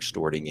 that they're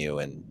extorting you,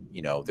 and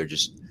they're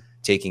just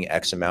taking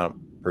X amount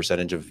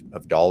percentage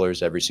of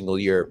dollars every single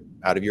year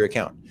out of your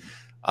account.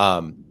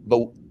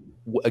 But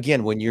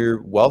again, when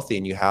you're wealthy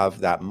and you have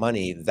that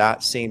money,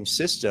 that same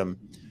system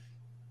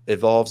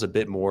evolves a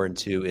bit more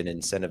into an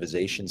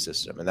incentivization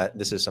system. And that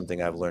this is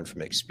something I've learned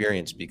from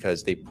experience,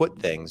 because they put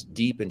things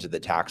deep into the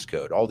tax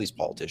code. All these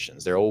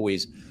politicians, they're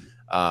always,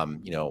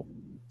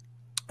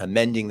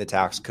 amending the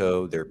tax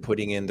code. They're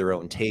putting in their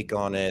own take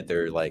on it.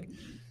 They're like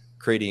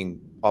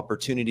creating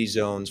opportunity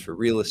zones for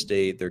real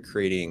estate. They're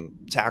creating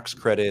tax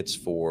credits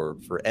for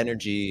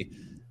energy.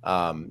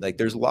 Like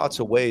there's lots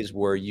of ways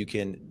where you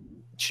can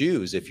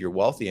choose, if you're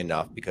wealthy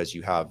enough, because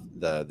you have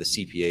the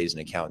CPAs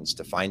and accountants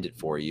to find it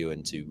for you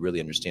and to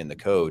really understand the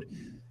code.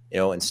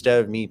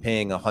 Instead of me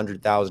paying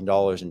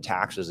 $100,000 in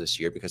taxes this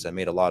year because I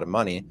made a lot of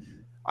money,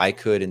 I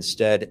could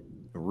instead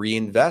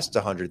reinvest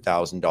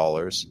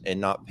 $100,000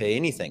 and not pay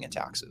anything in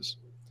taxes.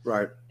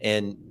 Right.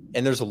 And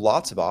there's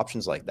lots of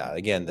options like that.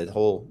 Again, the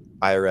whole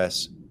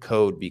IRS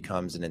code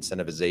becomes an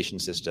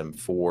incentivization system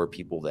for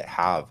people that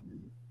have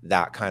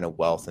that kind of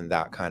wealth and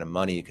that kind of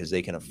money, because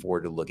they can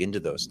afford to look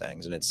into those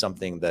things. And it's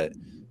something that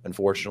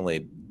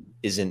unfortunately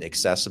isn't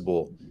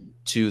accessible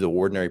to the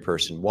ordinary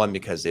person. One,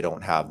 because they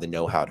don't have the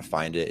know-how to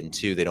find it, and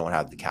two, they don't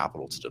have the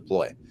capital to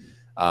deploy.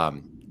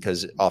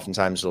 Because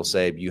oftentimes they'll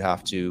say you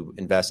have to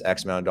invest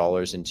X amount of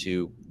dollars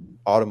into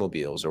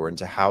automobiles or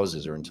into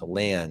houses or into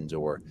land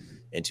or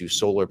into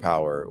solar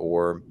power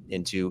or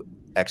into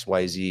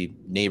XYZ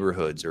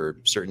neighborhoods or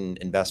certain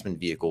investment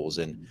vehicles.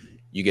 And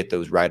you get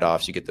those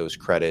write-offs, you get those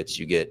credits,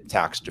 you get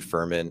tax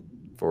deferment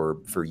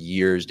for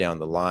years down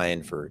the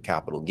line for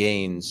capital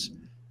gains.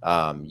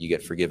 You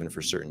get forgiven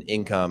for certain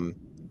income.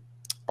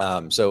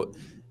 So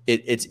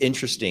it's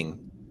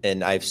interesting.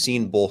 And I've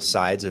seen both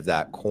sides of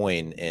that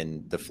coin,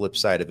 and the flip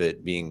side of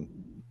it being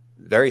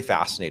very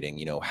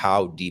fascinating,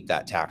 how deep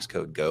that tax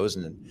code goes.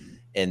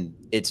 And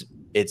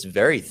it's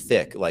very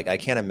thick. Like I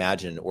can't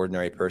imagine an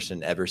ordinary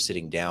person ever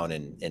sitting down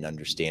and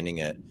understanding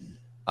it.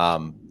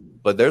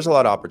 But there's a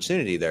lot of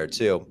opportunity there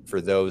too for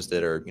those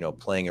that are,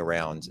 playing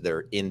around.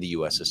 They're in the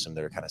U.S. system.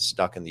 They're kind of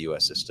stuck in the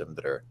U.S. system,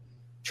 that are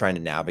trying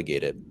to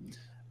navigate it.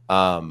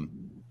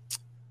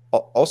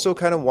 Also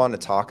kind of want to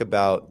talk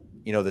about,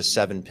 the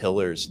 7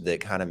 pillars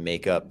that kind of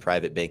make up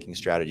private banking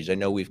strategies. I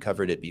know we've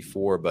covered it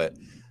before, but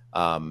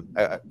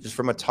just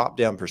from a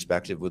top-down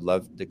perspective, would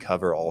love to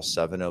cover all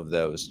 7 of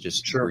those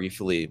just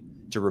briefly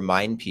to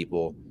remind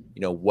people,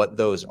 what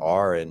those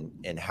are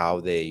and how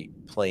they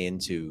play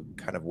into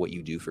kind of what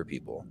you do for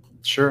people.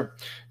 Sure.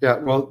 Yeah.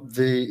 Well,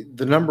 the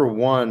number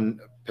one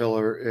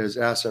pillar is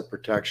asset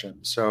protection.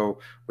 So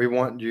we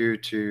want you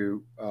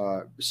to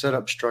set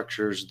up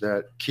structures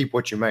that keep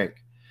what you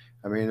make.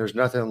 I mean, there's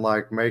nothing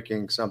like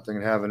making something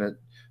and having it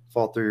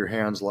fall through your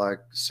hands like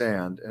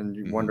sand, and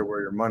you wonder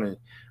where your money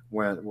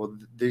went. Well,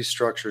 these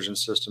structures and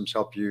systems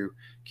help you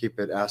keep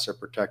it asset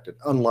protected,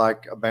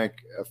 unlike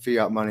a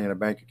fiat money in a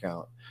bank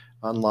account,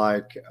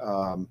 unlike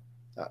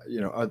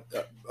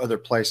other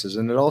places.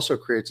 And it also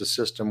creates a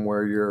system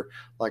where you're,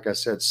 like I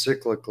said,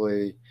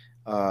 cyclically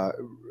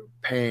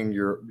paying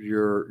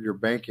your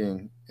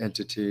banking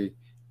entity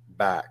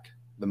back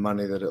the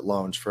money that it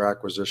loans for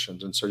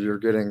acquisitions. And so you're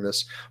getting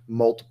this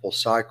multiple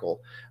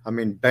cycle. I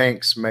mean,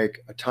 banks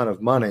make a ton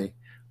of money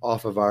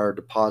off of our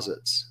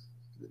deposits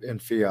in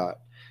fiat.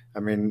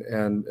 I mean,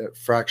 and at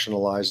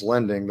fractionalized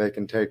lending, they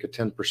can take a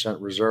 10%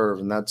 reserve,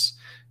 and that's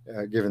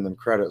giving them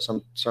credit.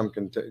 Some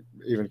can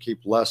even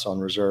keep less on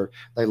reserve.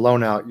 They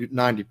loan out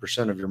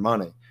 90% of your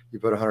money. You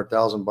put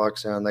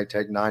 $100,000 in, they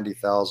take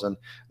 90,000,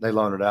 they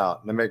loan it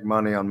out, and they make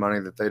money on money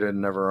that they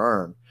didn't never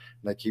earn.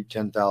 And they keep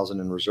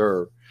 10,000 in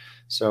reserve.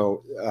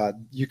 So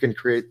you can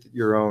create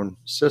your own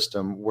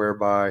system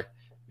whereby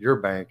your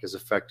bank is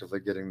effectively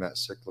getting that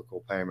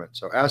cyclical payment.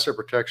 So asset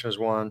protection is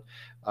one.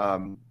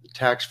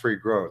 Tax-free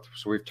growth.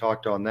 So we've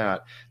talked on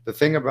that. The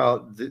thing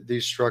about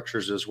these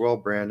structures as well,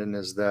 Brandon,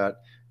 is that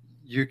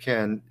you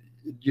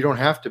don't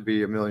have to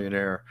be a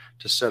millionaire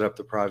to set up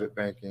the private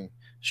banking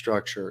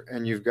structure,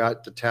 and you've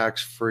got the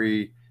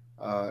tax-free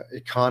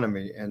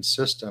economy and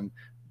system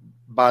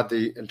by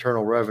the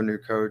Internal Revenue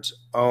Code's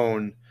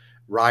own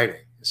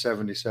writing,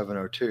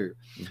 7702.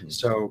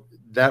 So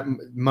that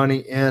money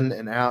in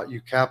and out,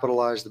 you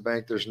capitalize the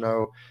bank, there's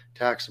no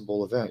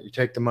taxable event. You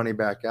take the money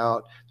back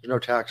out, there's no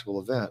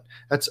taxable event.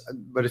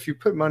 But if you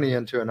put money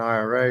into an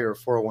IRA or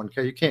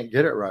 401k, you can't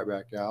get it right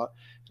back out.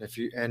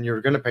 And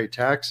you're going to pay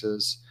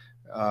taxes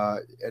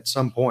at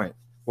some point.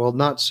 Well,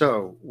 not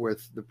so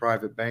with the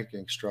private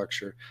banking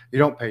structure. You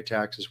don't pay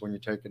taxes when you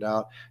take it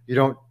out. You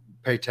don't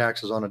pay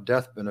taxes on a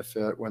death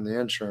benefit when the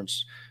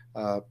insurance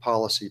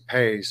policy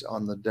pays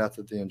on the death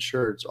of the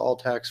insured. It's all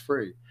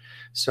tax-free.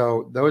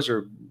 So those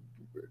are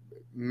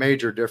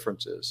major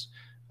differences.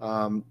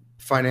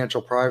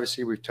 Financial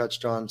privacy, we've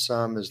touched on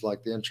some, is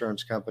like the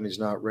insurance companies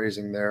not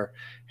raising their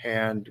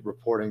hand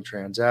reporting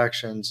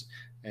transactions,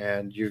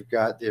 and you've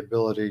got the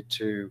ability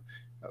to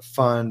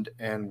fund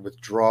and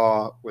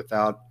withdraw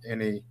without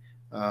any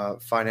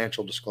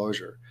financial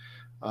disclosure.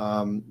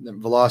 The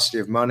velocity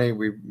of money,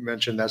 we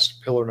mentioned, that's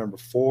pillar number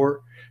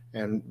 4,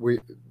 and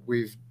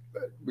we've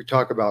we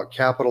talk about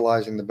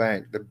capitalizing the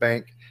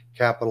bank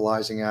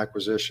capitalizing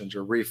acquisitions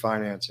or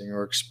refinancing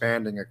or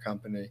expanding a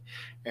company,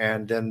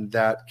 and then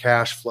that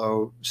cash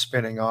flow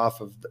spinning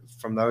off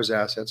from those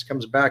assets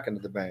comes back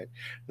into the bank.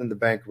 Then the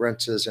bank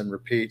rinses and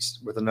repeats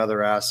with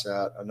another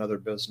asset, another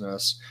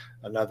business,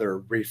 another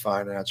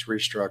refinance,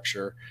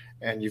 restructure,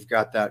 and you've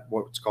got that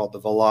what's called the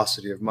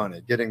velocity of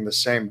money, getting the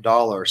same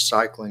dollar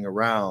cycling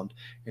around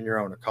in your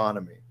own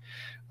economy.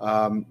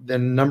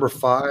 Then number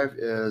 5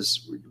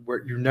 is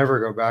where you never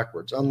go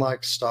backwards.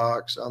 Unlike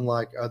stocks,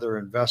 unlike other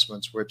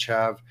investments which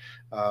have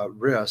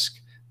risk,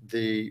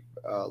 the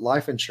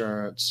life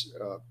insurance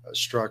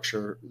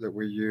structure that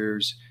we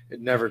use,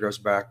 it never goes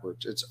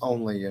backwards. It's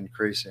only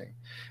increasing.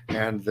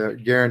 And the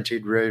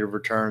guaranteed rate of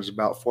return is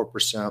about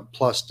 4%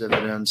 plus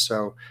dividends.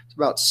 So it's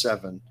about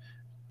 7%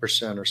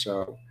 or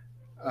so.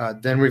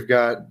 Then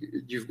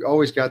you've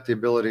always got the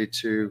ability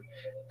to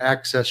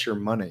access your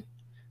money.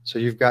 So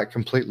you've got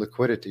complete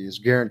liquidity, is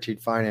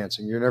guaranteed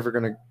financing. You're never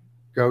going to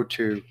go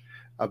to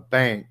a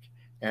bank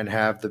and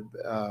have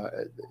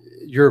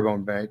your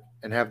own bank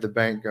and have the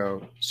bank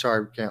go,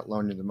 sorry, we can't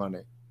loan you the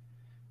money.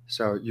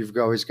 So you've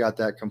always got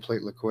that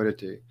complete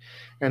liquidity.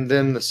 And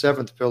then the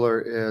 7th pillar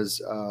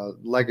is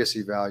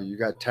legacy value. You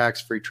got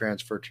tax-free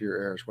transfer to your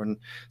heirs. When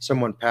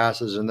someone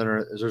passes and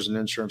then there's an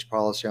insurance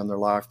policy on their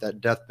life, that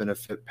death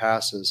benefit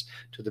passes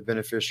to the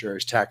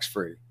beneficiaries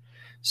tax-free.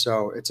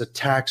 So it's a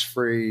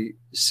tax-free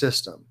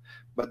system.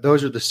 But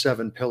those are the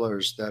 7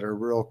 pillars that are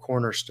real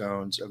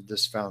cornerstones of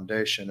this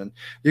foundation. And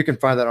you can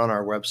find that on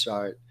our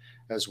website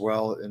as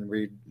well. And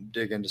we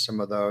dig into some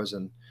of those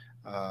and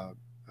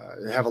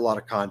have a lot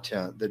of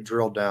content that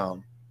drill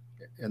down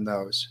in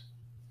those.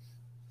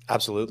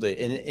 Absolutely.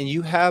 And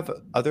you have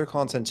other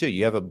content too.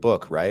 You have a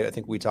book, right? I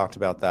think we talked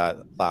about that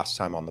last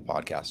time on the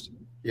podcast.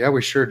 Yeah,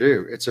 we sure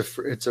do. It's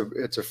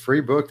a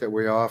free book that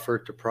we offer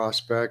to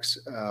prospects,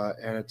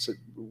 and it's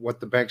what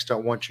the banks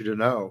don't want you to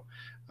know.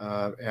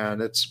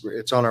 And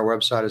it's on our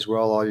website as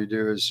well. All you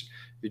do is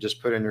you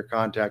just put in your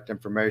contact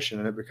information,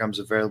 and it becomes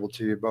available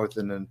to you both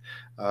in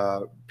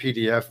a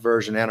PDF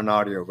version and an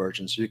audio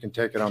version. So you can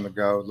take it on the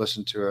go,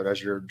 listen to it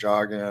as you're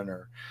jogging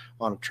or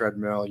on a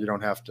treadmill. You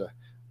don't have to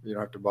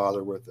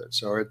bother with it.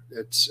 So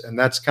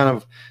that's kind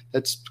of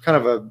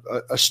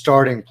a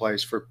starting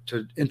place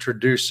to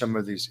introduce some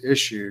of these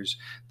issues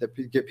that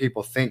get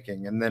people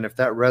thinking. And then if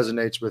that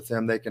resonates with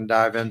them, they can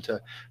dive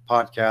into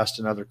podcast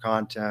and other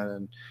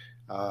content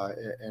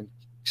and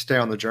stay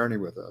on the journey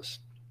with us.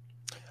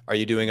 Are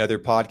you doing other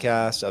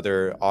podcasts,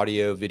 other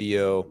audio,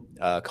 video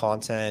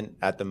content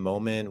at the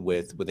moment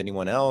with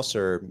anyone else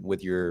or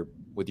with your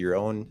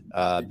own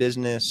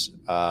business?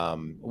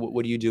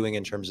 What are you doing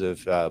in terms of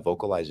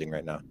vocalizing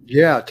right now?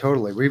 Yeah,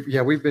 totally.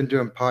 We've been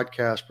doing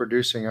podcasts,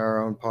 producing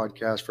our own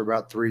podcast for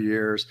about 3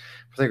 years.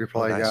 I think we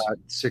probably got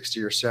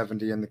 60 or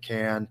 70 in the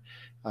can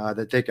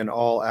that they can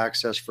all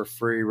access for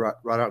free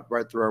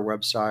right through our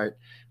website.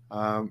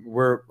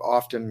 We're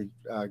often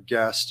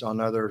guests on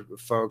other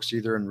folks,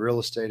 either in real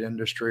estate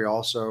industry,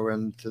 also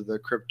into the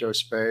crypto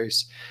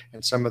space,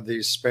 and some of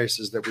these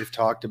spaces that we've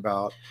talked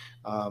about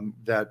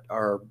that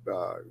are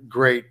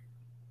great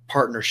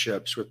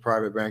partnerships with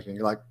private banking,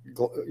 like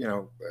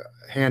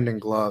hand in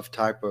glove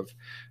type of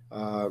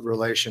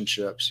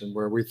relationships, and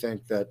where we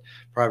think that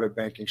private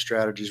banking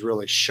strategies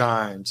really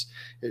shines.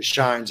 It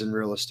shines in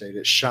real estate.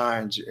 It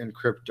shines in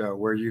crypto,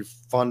 where you're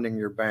funding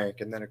your bank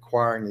and then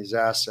acquiring these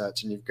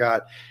assets, and you've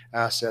got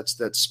assets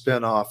that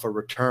spin off a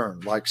return,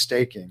 like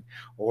staking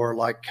or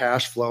like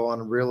cash flow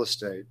on real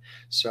estate.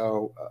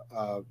 So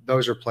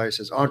those are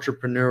places,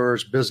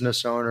 entrepreneurs,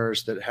 business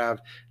owners that have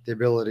the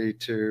ability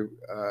to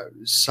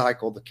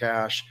cycle the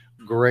cash.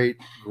 Great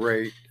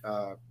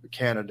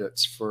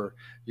candidates for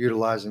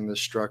utilizing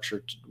this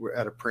structure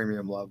at a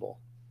premium level.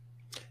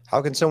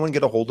 How can someone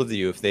get a hold of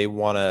you if they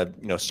want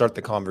to, start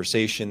the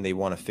conversation? They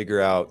want to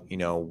figure out,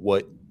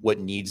 what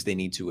needs they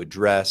need to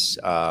address.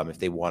 If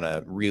they want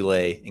to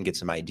relay and get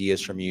some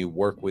ideas from you,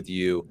 work with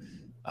you,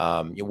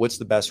 what's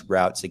the best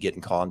route to get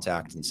in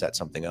contact and set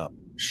something up?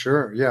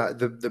 Sure. Yeah.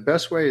 The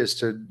best way is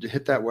to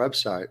hit that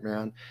website,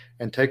 man,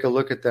 and take a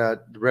look at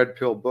that red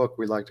pill book,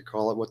 we like to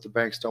call it, What the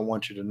Banks Don't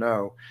Want You to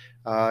Know.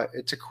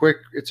 It's a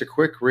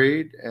quick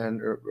read,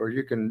 or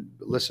you can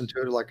listen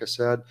to it, like I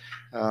said,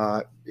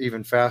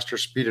 even faster,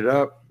 speed it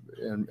up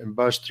and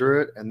buzz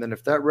through it. And then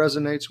if that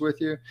resonates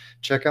with you,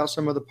 check out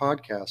some of the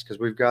podcasts, because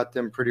we've got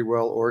them pretty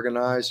well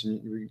organized,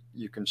 and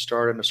you can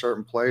start in a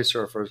certain place,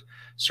 or if a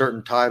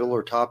certain title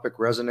or topic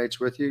resonates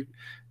with you,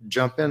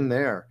 jump in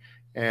there.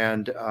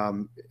 And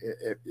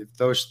if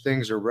those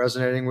things are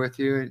resonating with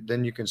you,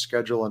 then you can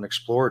schedule an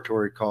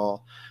exploratory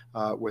call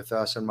with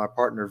us and my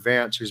partner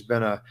Vance, who's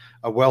been a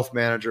wealth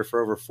manager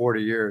for over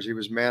 40 years. He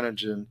was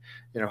managing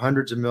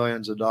hundreds of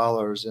millions of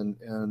dollars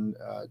in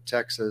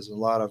Texas, a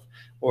lot of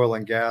oil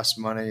and gas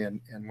money.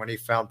 And when he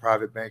found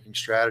private banking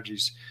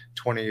strategies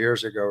 20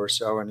 years ago or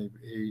so, and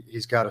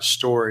he's got a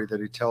story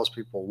that he tells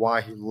people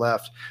why he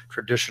left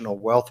traditional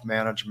wealth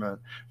management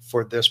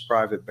for this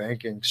private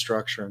banking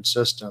structure and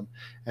system.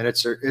 And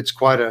it's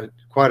quite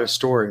a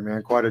story,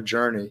 man, quite a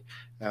journey.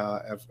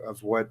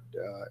 of what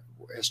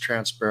has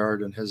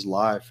transpired in his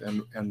life.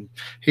 And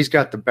he's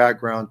got the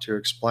background to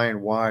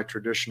explain why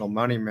traditional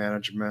money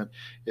management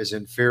is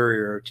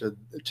inferior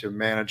to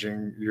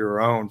managing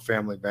your own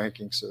family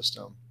banking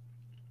system.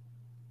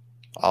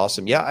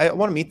 Awesome. Yeah, I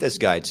want to meet this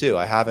guy too.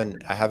 I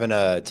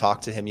haven't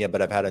talked to him yet,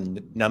 but I've had a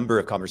number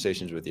of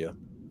conversations with you.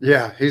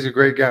 Yeah, he's a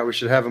great guy. We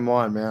should have him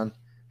on, man.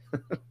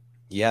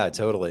 Yeah,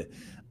 totally.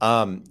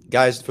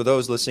 Guys, for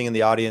those listening in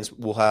the audience,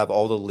 we'll have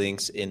all the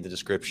links in the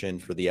description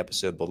for the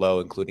episode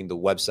below, including the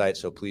website.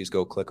 So please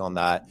go click on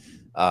that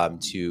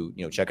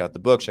to check out the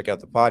book, check out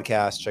the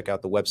podcast, check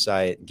out the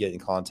website, get in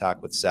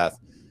contact with Seth,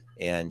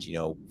 and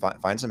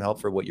find some help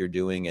for what you're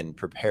doing and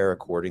prepare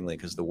accordingly,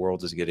 because the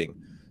world is getting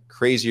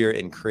crazier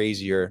and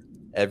crazier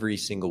every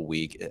single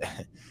week.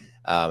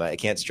 I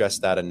can't stress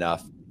that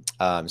enough.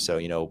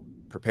 So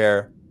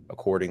prepare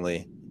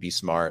accordingly, be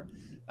smart.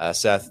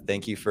 Seth,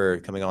 thank you for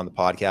coming on the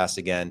podcast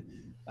again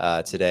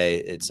today.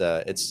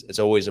 It's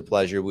always a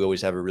pleasure. We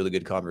always have a really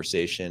good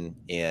conversation,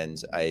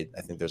 and I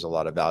think there's a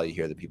lot of value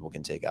here that people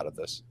can take out of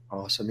this.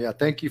 Awesome. Yeah.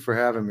 Thank you for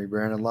having me,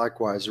 Brandon.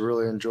 Likewise, I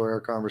really enjoy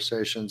our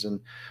conversations and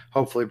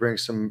hopefully bring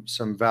some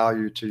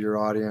value to your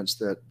audience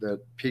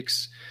that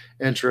piques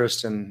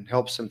interest and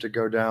helps them to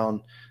go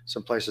down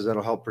some places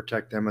that'll help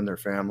protect them and their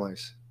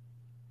families.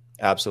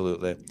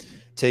 Absolutely.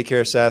 Take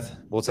care, Seth.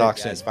 We'll talk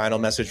soon. Final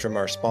message from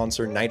our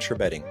sponsor, Nitro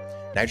Betting.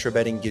 Nitro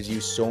Betting gives you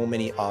so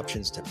many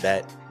options to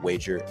bet,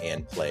 wager,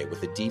 and play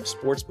with a deep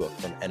sports book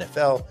from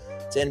NFL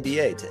to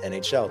NBA to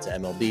NHL to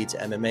MLB to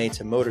MMA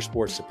to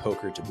motorsports to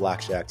poker to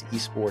blackjack to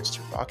esports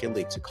to Rocket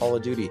League to Call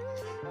of Duty.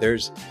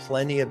 There's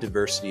plenty of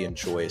diversity and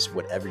choice,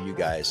 whatever you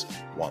guys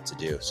want to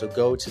do. So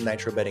go to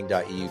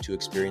nitrobetting.eu to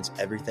experience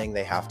everything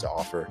they have to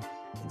offer,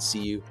 and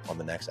see you on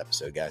the next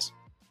episode, guys.